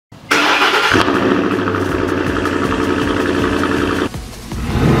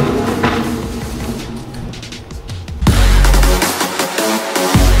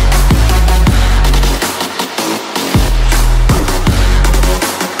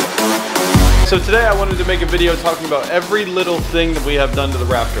So today I wanted to make a video talking about every little thing that we have done to the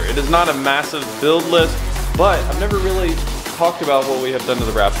Raptor. It is not a massive build list, but I've never really talked about what we have done to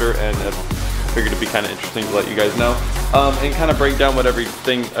the Raptor, and I figured it'd be kind of interesting to let you guys know and kind of break down what every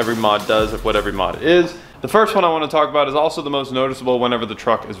mod does, what every mod is. The first one I want to talk about is also the most noticeable whenever the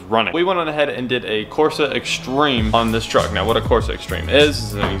truck is running. We went on ahead and did a Corsa Extreme on this truck. Now what a Corsa Extreme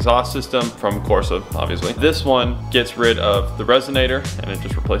is an exhaust system from Corsa, obviously. This one gets rid of the resonator and it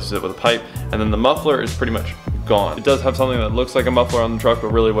just replaces it with a pipe, and then the muffler is pretty much gone. It does have something that looks like a muffler on the truck, but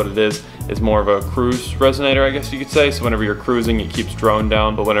really what it is more of a cruise resonator, I guess you could say. So whenever you're cruising, it keeps drone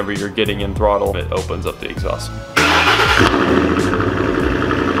down, but whenever you're getting in throttle, it opens up the exhaust.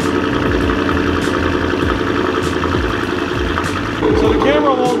 So the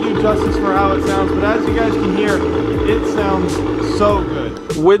camera won't do justice for how it sounds, but as you guys can hear, it sounds so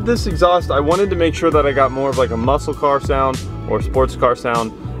good. With this exhaust, I wanted to make sure that I got more of like a muscle car sound or sports car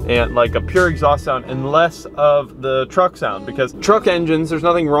sound and like a pure exhaust sound and less of the truck sound, because truck engines, there's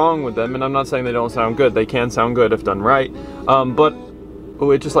nothing wrong with them, and I'm not saying they don't sound good. They can sound good if done right, but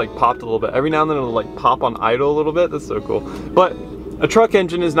it just like popped a little bit. Every now and then it'll like pop on idle a little bit. That's so cool. But a truck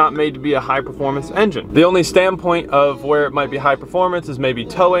engine is not made to be a high performance engine. The only standpoint of where it might be high performance is maybe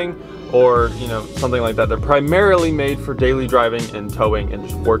towing or, you know, something like that. They're primarily made for daily driving and towing and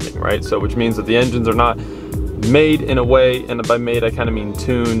just working, right? So which means that the engines are not made in a way, and by made I kind of mean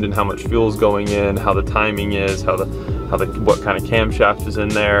tuned, and how much fuel is going in, how the timing is, what kind of camshaft is in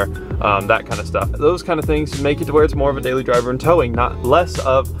there, that kind of stuff. Those kind of things make it to where it's more of a daily driver and towing, not less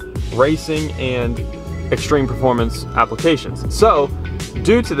of racing and extreme performance applications. So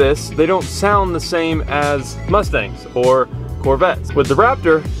due to this, they don't sound the same as Mustangs or Corvettes. With the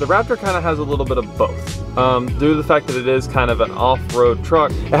Raptor kind of has a little bit of both. Due to the fact that it is kind of an off-road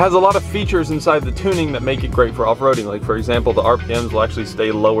truck, it has a lot of features inside the tuning that make it great for off-roading. Like for example, the RPMs will actually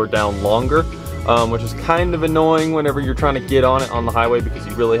stay lower down longer, which is kind of annoying whenever you're trying to get on it on the highway, because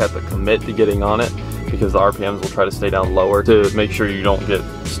you really have to commit to getting on it, because the RPMs will try to stay down lower to make sure you don't get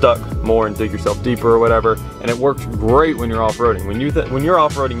stuck more and dig yourself deeper or whatever. And it works great when you're off-roading. When you're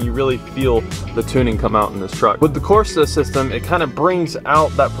off-roading, you really feel the tuning come out in this truck. With the Corsa system, it kind of brings out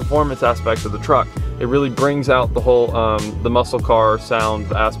that performance aspect of the truck. It really brings out the whole the muscle car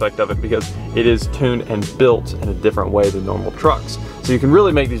sound aspect of it, because it is tuned and built in a different way than normal trucks. So you can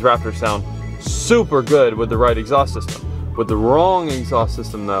really make these Raptors sound super good with the right exhaust system. With the wrong exhaust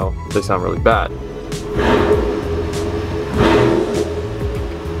system though, they sound really bad.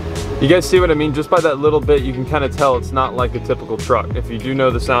 You guys see what I mean? Just by that little bit, you can kind of tell it's not like a typical truck. If you do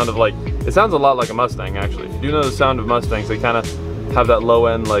know the sound of, like, it sounds a lot like a Mustang actually. If you do know the sound of Mustangs, they kind of have that low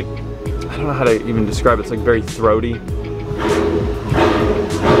end, like, I don't know how to even describe it. It's like very throaty.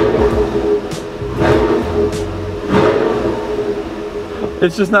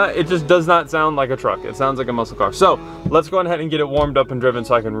 It's just not, it just does not sound like a truck. It sounds like a muscle car. So let's go ahead and get it warmed up and driven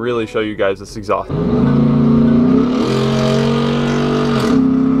so I can really show you guys this exhaust.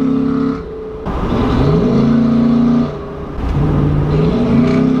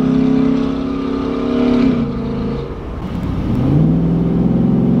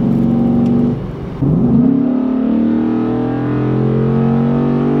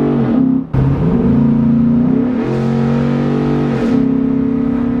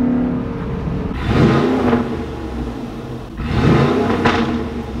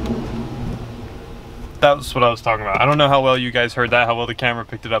 That's what I was talking about. I don't know how well you guys heard that, how well the camera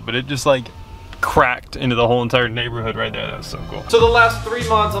picked it up, but it just like cracked into the whole entire neighborhood right there. That was so cool. So the last 3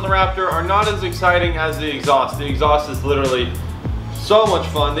 mods on the Raptor are not as exciting as the exhaust. The exhaust is literally so much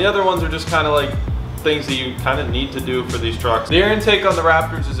fun. The other ones are just kind of like things that you kind of need to do for these trucks. The air intake on the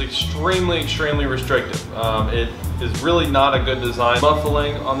Raptors is extremely restrictive. It is really not a good design.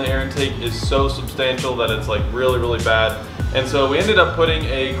 Muffling on the air intake is so substantial that it's like really bad. And so we ended up putting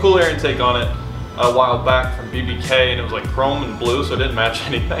a cool air intake on it a while back from BBK, and it was like chrome and blue, so it didn't match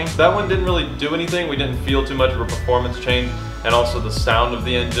anything. That one didn't really do anything. We didn't feel too much of a performance change, and also the sound of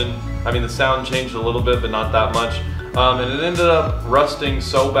the engine. I mean, the sound changed a little bit, but not that much. And it ended up rusting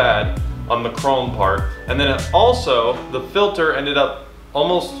so bad on the chrome part. And then it also, the filter ended up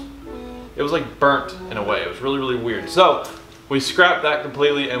almost, it was like burnt in a way. It was really weird. So we scrapped that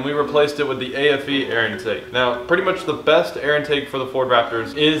completely and we replaced it with the AFE air intake. Now, pretty much the best air intake for the Ford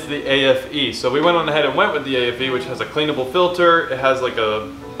Raptors is the AFE. So we went on ahead and went with the AFE, which has a cleanable filter. It has like a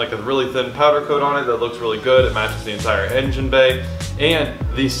really thin powder coat on it that looks really good. It matches the entire engine bay. And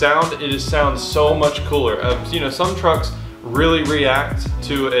the sound, it just sounds so much cooler. You know, some trucks really react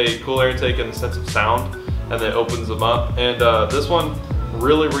to a cool air intake in the sense of sound, and it opens them up. And this one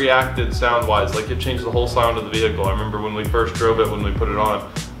really reacted sound-wise. Like, it changed the whole sound of the vehicle. I remember when we first drove it, when we put it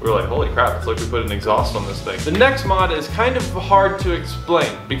on, we were like, holy crap, it's like we put an exhaust on this thing. The next mod is kind of hard to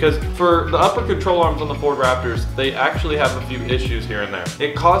explain because for the upper control arms on the Ford Raptors, they actually have a few issues here and there.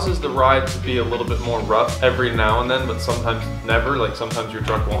 It causes the ride to be a little bit more rough every now and then, but sometimes never. Like sometimes your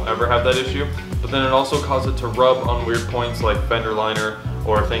truck won't ever have that issue, but then it also causes it to rub on weird points like fender liner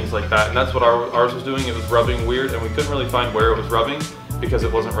or things like that. And that's what ours was doing. It was rubbing weird and we couldn't really find where it was rubbing because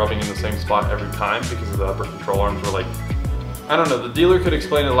it wasn't rubbing in the same spot every time because of the upper control arms were like, I don't know, the dealer could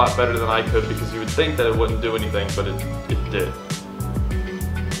explain it a lot better than I could because you would think that it wouldn't do anything, but it did.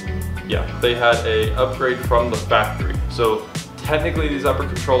 Yeah, they had a upgrade from the factory. So technically these upper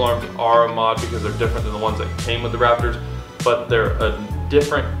control arms are a mod because they're different than the ones that came with the Raptors, but they're a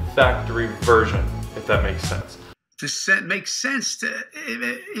different factory version, if that makes sense. It makes sense to,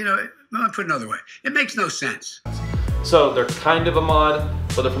 you know, let me put it another way. It makes no sense. So they're kind of a mod,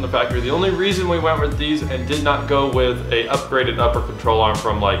 but they're from the factory. The only reason we went with these and did not go with a upgraded upper control arm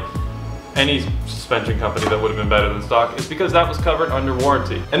from like any suspension company that would have been better than stock is because that was covered under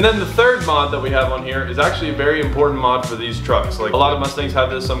warranty. And then the third mod that we have on here is actually a very important mod for these trucks. Like a lot of Mustangs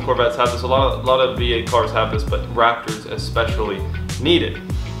have this, some Corvettes have this, a lot of V8 cars have this, but Raptors especially need it.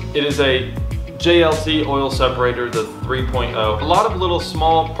 It is a JLT oil separator, the 3.0. A lot of little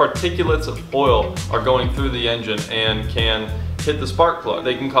small particulates of oil are going through the engine and can hit the spark plug.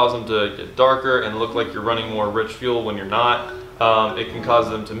 They can cause them to get darker and look like you're running more rich fuel when you're not. It can cause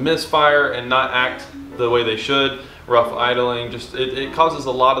them to misfire and not act the way they should, rough idling, just it causes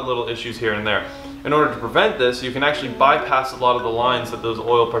a lot of little issues here and there. In order to prevent this, you can actually bypass a lot of the lines that those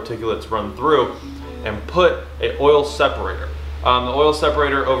oil particulates run through and put an oil separator. The oil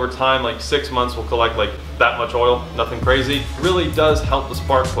separator over time, like 6 months, will collect like that much oil, nothing crazy. It really does help the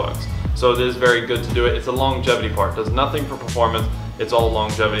spark plugs. So it is very good to do it. It's a longevity part. It does nothing for performance. It's all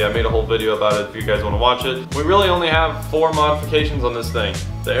longevity. I made a whole video about it if you guys want to watch it. We really only have 4 modifications on this thing.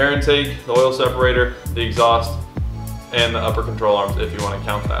 The air intake, the oil separator, the exhaust, and the upper control arms if you want to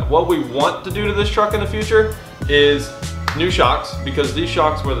count that. What we want to do to this truck in the future is new shocks, because these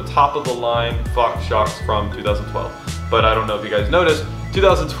shocks were the top of the line Fox shocks from 2012. But I don't know if you guys noticed,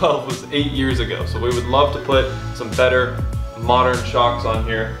 2012 was 8 years ago. So we would love to put some better modern shocks on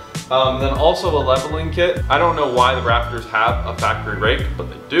here. Then also a leveling kit. I don't know why the Raptors have a factory rake, but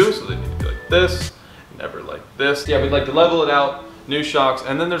they do, so they need to be like this, never like this. Yeah, we'd like to level it out, new shocks,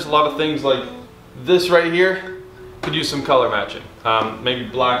 and then there's a lot of things like this right here, could use some color matching. Maybe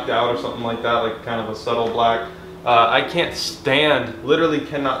blacked out or something like that, like kind of a subtle black. I can't stand, literally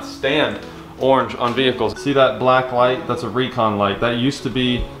cannot stand orange on vehicles. See that black light? That's a recon light. That used to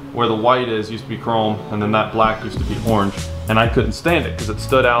be where the white is, used to be chrome, and then that black used to be orange. And I couldn't stand it because it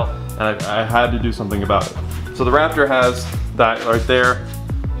stood out and I had to do something about it. So the Raptor has that right there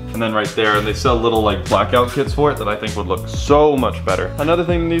and then right there, and they sell little like blackout kits for it that I think would look so much better. Another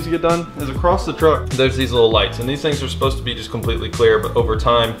thing that needs to get done is across the truck, there's these little lights, and these things are supposed to be just completely clear, but over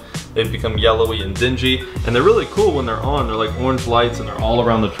time they've become yellowy and dingy, and they're really cool when they're on. They're like orange lights and they're all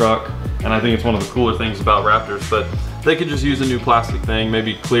around the truck, and I think it's one of the cooler things about Raptors, but they could just use a new plastic thing,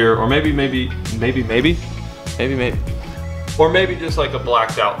 maybe clear, or maybe or maybe just like a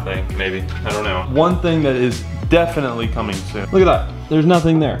blacked out thing, maybe, I don't know. One thing that is definitely coming soon. Look at that, there's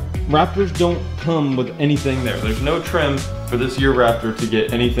nothing there. Raptors don't come with anything there. There's no trim for this year Raptor to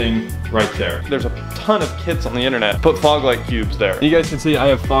get anything right there. There's a ton of kits on the internet. Put fog light cubes there. You guys can see I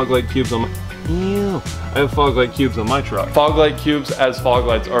have fog light cubes on my, I have fog light cubes on my truck. Fog light cubes as fog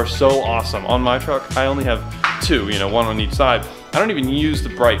lights are so awesome. On my truck, I only have 2, you know, one on each side. I don't even use the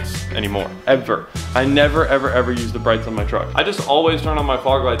brights anymore, ever. I never, ever use the brights on my truck. I just always turn on my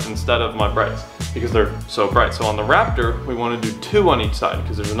fog lights instead of my brights because they're so bright. So on the Raptor, we want to do 2 on each side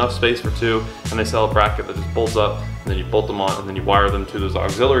because there's enough space for 2, and they sell a bracket that just bolts up, and then you bolt them on, and then you wire them to those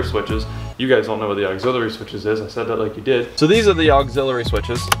auxiliary switches. You guys don't know what the auxiliary switches is. I said that like you did. So these are the auxiliary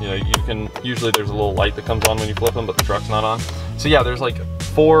switches. You know, you can, usually there's a little light that comes on when you flip them, but the truck's not on. So yeah, there's like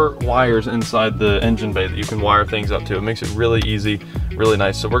 4 wires inside the engine bay that you can wire things up to. It makes it really easy, really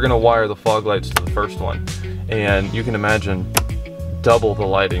nice. So we're gonna wire the fog lights to the first one. And you can imagine double the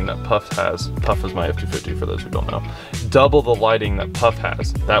lighting that Puff has. Puff is my F-250 for those who don't know. Double the lighting that Puff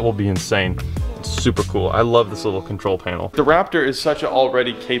has. That will be insane. It's super cool. I love this little control panel. The Raptor is such an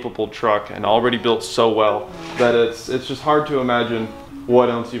already capable truck and already built so well that it's just hard to imagine what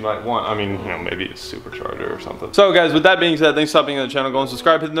else you might want. I mean, you know, maybe a supercharger or something. So guys, with that being said, thanks for stopping on the channel. Go and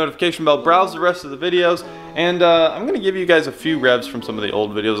subscribe, hit the notification bell, browse the rest of the videos, and I'm gonna give you guys a few revs from some of the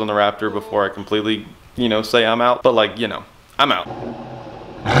old videos on the Raptor before I completely, you know, say I'm out. But like, you know, I'm out.